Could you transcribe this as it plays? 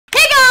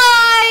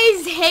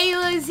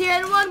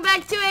and welcome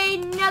back to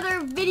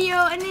another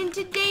video. And in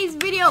today's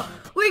video,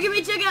 we're going to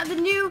be checking out the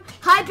new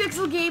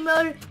Hypixel game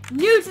mode,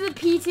 new to the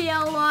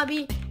PTL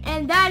lobby,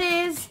 and that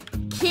is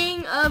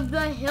King of the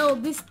Hill.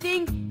 This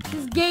game,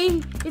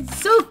 it's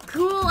so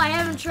cool. I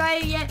haven't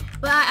tried it yet,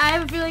 but I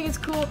have a feeling it's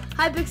cool.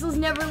 Hypixel's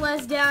never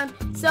lets down.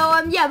 So,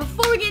 yeah,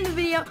 before we get into the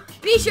video,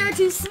 be sure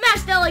to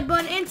smash that like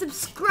button and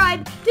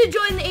subscribe to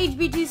join the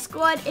HB2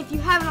 squad if you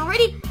haven't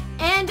already.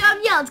 And,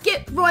 yeah, let's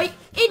get right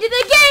into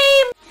the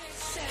game!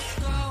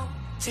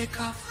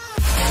 Take off.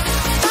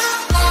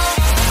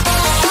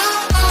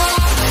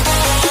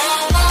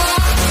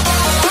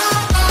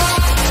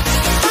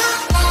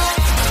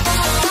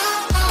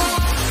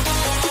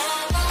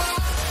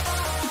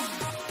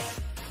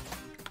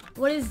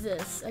 What is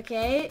this?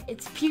 Okay,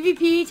 it's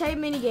PvP type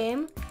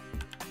minigame.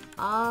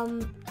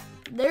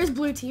 There's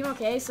blue team.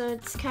 Okay, so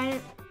it's kind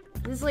of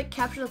this is like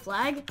capture the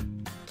flag,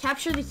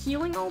 capture the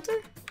healing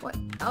altar. What?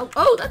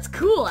 Oh, that's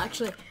cool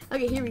actually.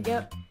 Okay, here we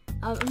go.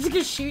 I'm just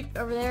gonna shoot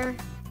over there.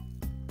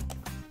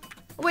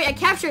 Oh, wait, I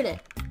captured it.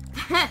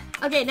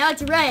 Okay, now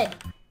it's red.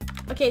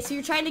 Okay, so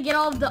you're trying to get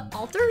all of the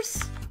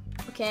altars.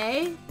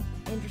 Okay,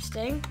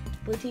 interesting.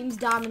 Blue team's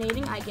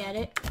dominating. I get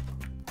it.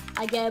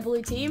 I get it,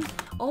 blue team.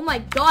 Oh my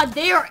god,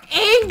 they are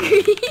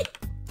angry!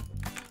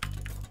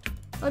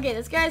 Okay,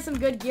 this guy has some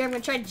good gear. I'm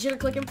gonna try to jitter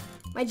click him.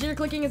 My jitter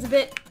clicking is a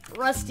bit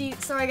rusty.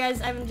 Sorry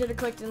guys, I haven't jitter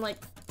clicked in like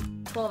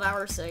 12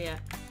 hours, so yeah.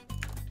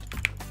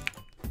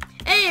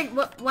 Hey,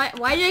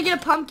 why did I get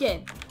a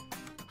pumpkin?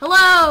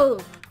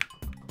 Hello!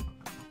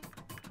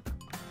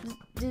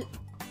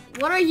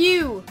 What are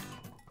you?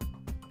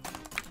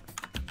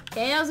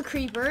 Okay, that was a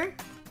creeper.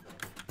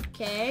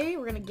 Okay,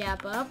 we're gonna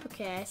gap up.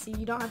 Okay, I see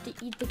you don't have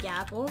to eat the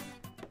gapple.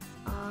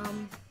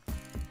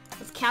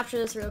 Let's capture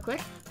this real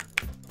quick.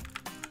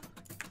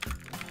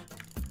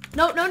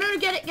 No,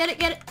 get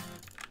it.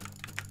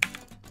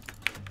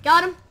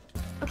 Got him.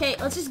 Okay,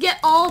 let's just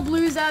get all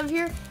blues out of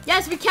here.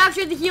 Yes, we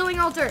captured the healing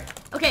altar.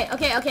 Okay,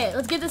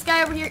 let's get this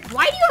guy over here.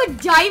 Why do you have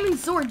a diamond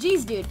sword?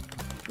 Jeez, dude.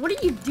 What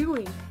are you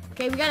doing?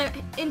 Okay, we got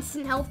an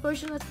instant health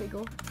potion. That's pretty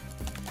cool.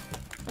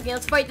 Okay,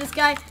 let's fight this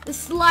guy. The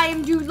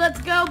slime dude.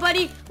 Let's go,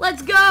 buddy.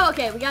 Let's go.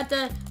 Okay, we got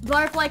the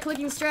butterfly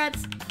clicking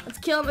strats. Let's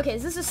kill him. Okay,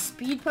 is this a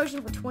speed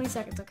potion for 20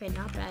 seconds? Okay,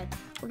 not bad.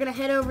 We're gonna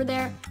head over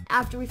there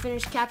after we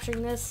finish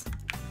capturing this.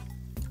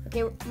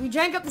 Okay, we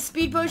drank up the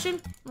speed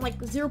potion in like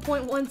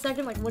 0.1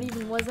 second. Like, what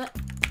even was that?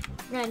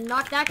 We're gonna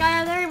knock that guy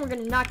out of there, and we're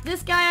gonna knock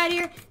this guy out of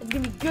here. It's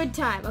gonna be good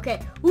time.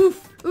 Okay,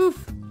 oof.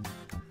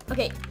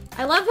 Okay,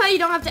 I love how you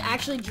don't have to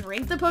actually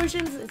drink the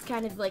potions. It's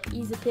kind of like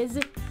easy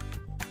peasy.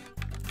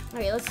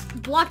 Okay, let's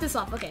block this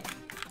off. Okay,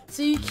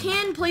 so you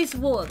can place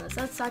wool in this.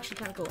 That's actually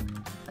kind of cool.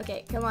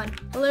 Okay, come on.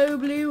 Hello,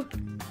 blue.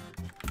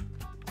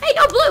 Hey,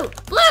 no, blue!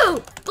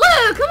 Blue!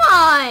 Come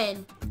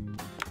on!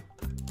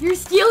 You're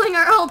stealing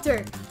our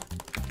altar.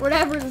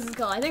 Whatever this is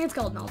called. I think it's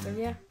called an altar,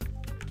 yeah.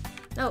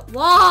 No,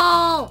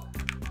 wall!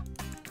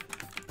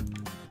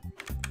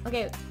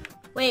 Okay,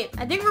 wait,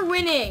 I think we're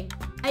winning.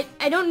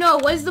 I don't know.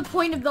 What is the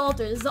point of the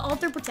altar? Does the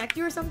altar protect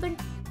you or something?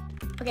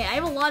 Okay, I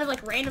have a lot of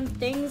like random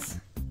things.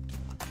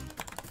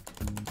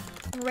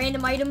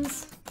 Random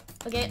items.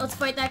 Okay, let's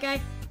fight that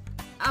guy.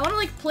 I want to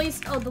like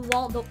place, oh, the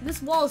wall.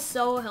 This wall is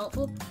so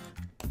helpful.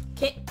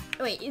 Okay,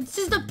 wait, it's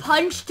just a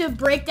punch to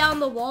break down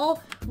the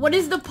wall? What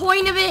is the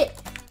point of it?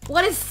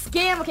 What a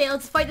scam. Okay,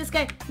 let's fight this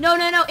guy. No,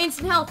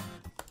 instant health.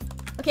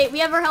 Okay, we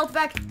have our health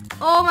back.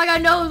 Oh my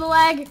god, no, the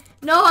lag.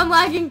 No, I'm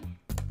lagging.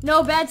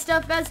 No, bad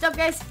stuff, guys.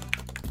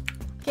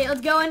 Okay,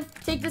 let's go in.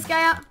 Take this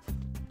guy out.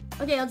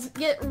 Okay, let's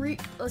get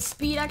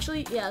speed,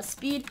 actually. Yeah,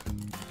 speed.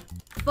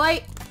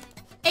 Fight.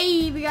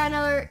 Hey, we got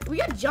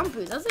jump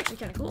boost. That's actually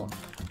kind of cool.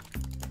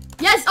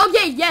 Yes,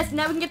 okay, yes.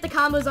 Now we can get the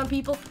combos on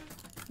people.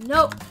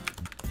 Nope.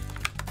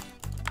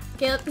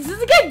 Okay, this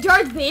is a good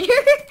Darth Vader.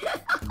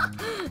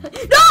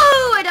 No,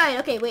 I died.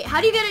 Okay, wait, how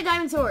do you get a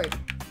diamond sword?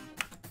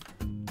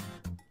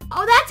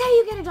 Oh, that's how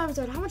you get a diamond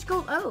sword. How much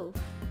gold? Oh.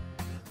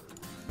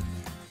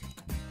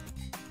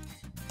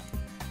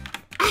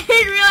 I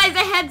didn't realize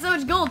I had so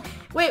much gold.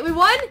 Wait, we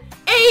won?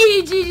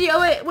 Hey, GG. Oh,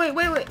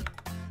 wait.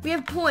 We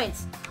have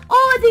points.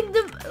 Oh, I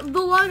think the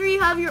longer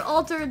you have your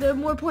altar, the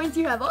more points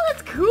you have. Oh,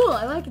 that's cool.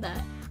 I like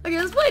that. Okay,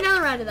 let's play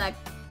another round of that.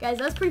 Guys,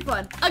 that's pretty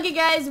fun. Okay,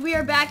 guys, we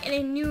are back in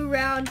a new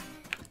round.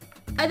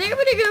 I think I'm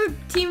gonna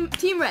go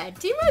team red.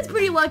 Team red's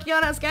pretty lucky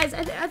on us, guys.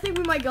 I think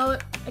we might go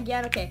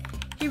again. Okay,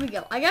 here we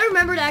go. I gotta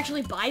remember to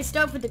actually buy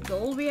stuff with the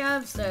gold we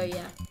have, so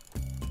yeah.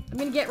 I'm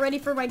gonna get ready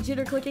for my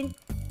jitter clicking.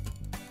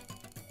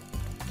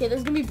 Okay,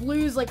 there's gonna be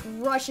blues like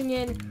rushing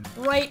in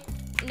right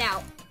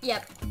now.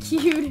 Yep,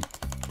 queued.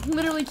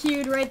 Literally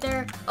queued right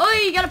there. Oh,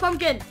 you got a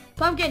pumpkin.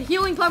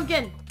 Healing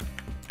pumpkin.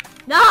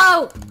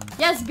 No!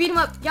 Yes, beat him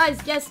up. Guys,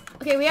 yes.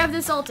 Okay, we have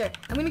this altar.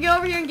 I'm gonna go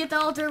over here and get the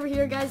altar over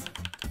here, guys.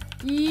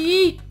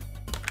 Yeet.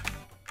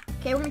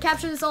 Okay, we're gonna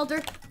capture this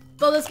altar.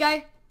 Blow this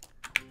guy.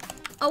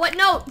 Oh, what?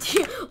 No.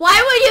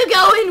 Why would you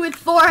go in with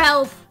 4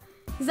 health?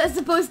 Is that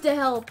supposed to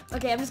help?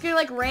 Okay, I'm just gonna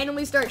like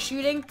randomly start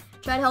shooting.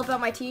 Try to help out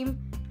my team.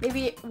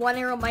 Maybe one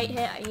arrow might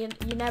hit.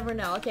 You never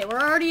know. Okay,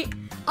 we're already...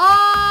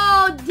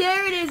 Oh,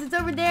 there it is. It's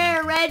over over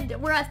there.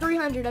 Red, we're at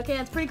 300. Okay,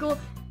 that's pretty cool.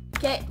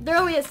 Okay, they're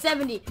only at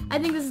 70. I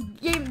think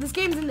this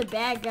game's in the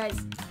bag, guys.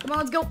 Come on,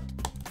 let's go.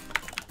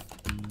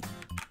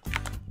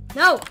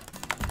 No.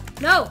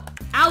 No.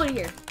 Out of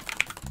here.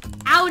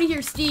 Out of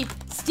here, Steve.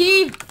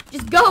 Steve,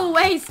 just go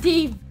away,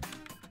 Steve.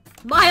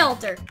 My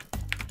altar.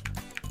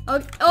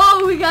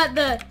 Oh, we got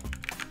the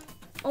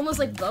almost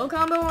like bow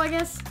combo, I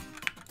guess.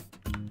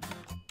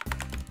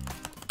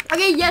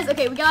 Okay, yes,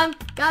 okay, we got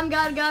him.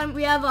 Got him.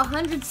 We have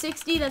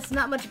 160. That's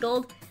not much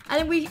gold.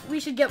 I think we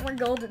should get more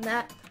gold than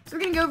that. So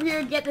we're gonna go over here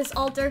and get this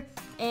altar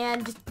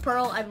and just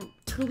pearl. I'm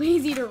too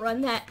lazy to run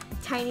that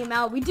tiny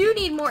amount. We do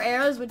need more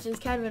arrows, which is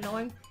kind of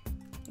annoying.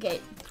 Okay,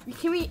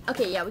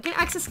 okay, yeah, we can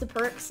access the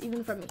perks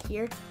even from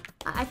here.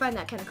 I find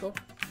that kind of cool.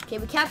 Okay,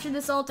 we captured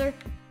this altar.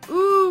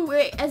 Ooh,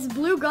 wait, has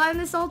Blue gotten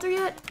this altar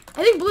yet?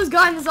 I think Blue's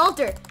gotten this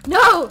altar.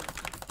 No!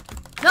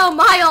 No,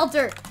 my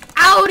altar!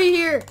 Out of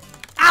here!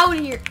 Out of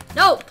here!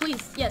 No,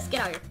 please, yes,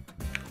 get out of here.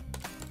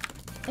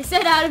 I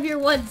said out of here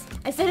once.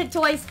 I said it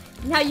twice.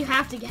 Now you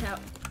have to get out.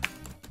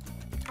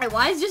 Alright,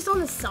 why is it just on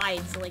the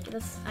sides? Like,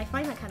 I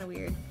find that kind of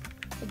weird.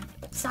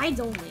 Like, sides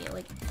only,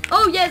 like.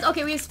 Oh, yes,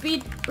 okay, we have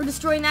speed. We're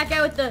destroying that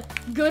guy with the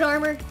good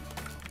armor.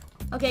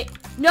 Okay,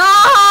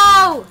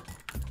 no!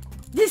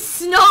 This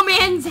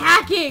snowman's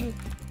hacking!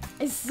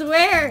 I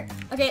swear!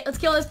 Okay, let's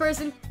kill this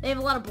person. They have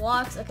a lot of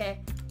blocks. Okay,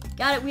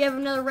 got it. We have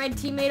another red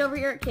teammate over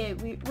here. Okay,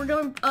 we're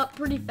going up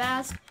pretty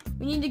fast.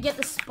 We need to get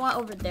the spot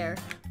over there.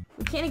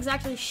 We can't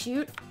exactly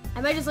shoot.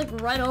 I might just like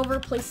run over,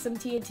 place some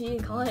TNT,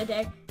 and call it a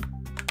day.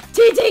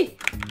 TNT!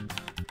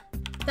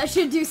 That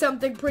should do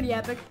something pretty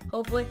epic,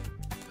 hopefully.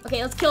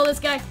 Okay, let's kill this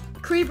guy.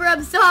 Creeper,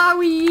 I'm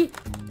sorry.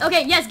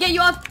 Okay, yes, get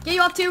you off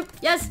too.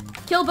 Yes,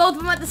 kill both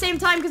of them at the same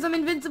time because I'm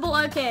invincible.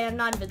 Okay, I'm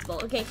not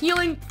invincible. Okay,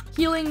 healing,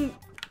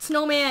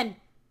 snowman.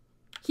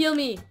 Heal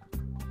me.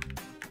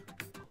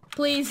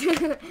 Please.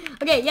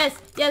 Okay, yes,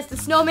 the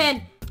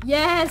snowman.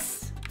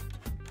 Yes.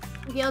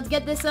 Okay, let's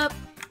get this up.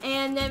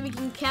 And then we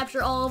can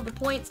capture all of the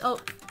points. Oh,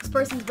 this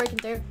person's breaking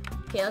through.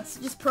 Okay, let's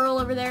just pearl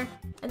over there.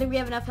 I think we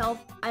have enough health.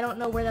 I don't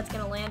know where that's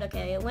gonna land.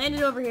 Okay, it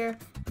landed over here.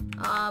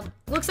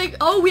 Looks like,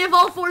 oh, we have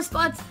all 4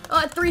 spots.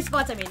 Oh, 3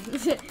 spots, I mean.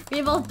 We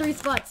have all 3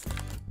 spots.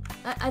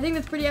 I think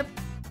that's pretty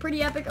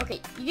epic.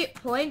 Okay, you get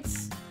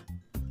points.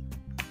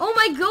 Oh,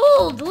 my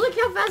gold! Look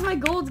how fast my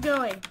gold's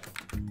going.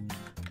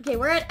 Okay,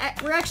 we're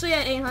actually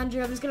at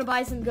 800. I'm just gonna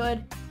buy some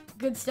good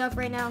stuff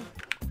right now.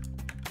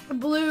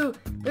 Blue,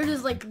 they're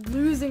just like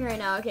losing right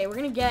now. Okay, we're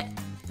gonna get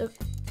the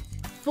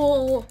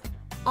full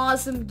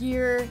awesome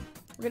gear.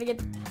 We're gonna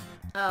get,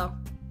 oh,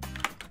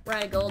 we're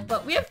out of gold,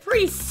 but we have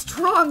pretty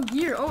strong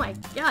gear. Oh my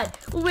god,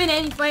 we'll win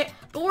any fight,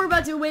 but we're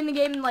about to win the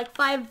game in like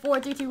 5,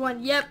 4, 3, 2,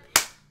 1. Yep.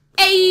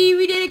 Hey,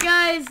 we did it,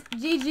 guys.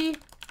 GG.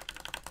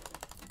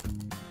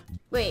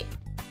 Wait,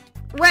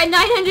 we're at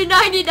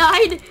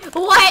 999.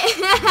 What?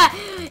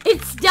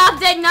 It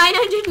stopped at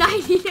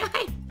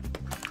 999.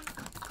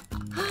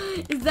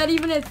 Is that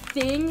even a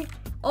thing?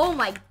 Oh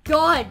my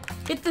god.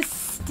 Get the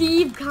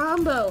Steve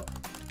combo.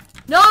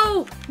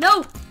 No!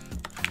 No!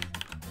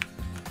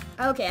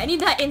 Okay, I need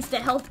that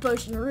instant health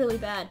potion really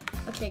bad.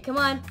 Okay, come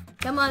on.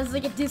 Come on, it's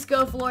like a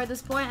disco floor at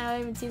this point. I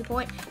don't even see the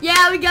point.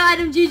 Yeah, we got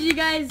him. GG,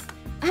 guys.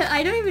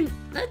 I don't even...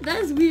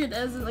 That is weird.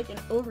 That was like an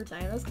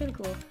overtime. That was kind of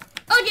cool.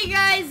 Okay,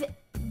 guys.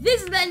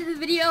 This is the end of the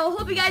video.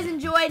 Hope you guys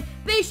enjoyed.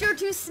 Make sure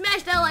to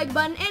smash that like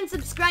button and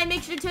subscribe.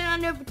 Make sure to turn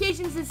on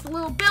notifications. It's the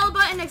little bell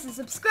button next to the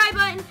subscribe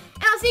button.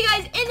 And I'll see you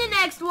guys in the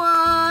next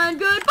one.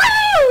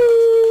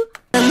 Goodbye!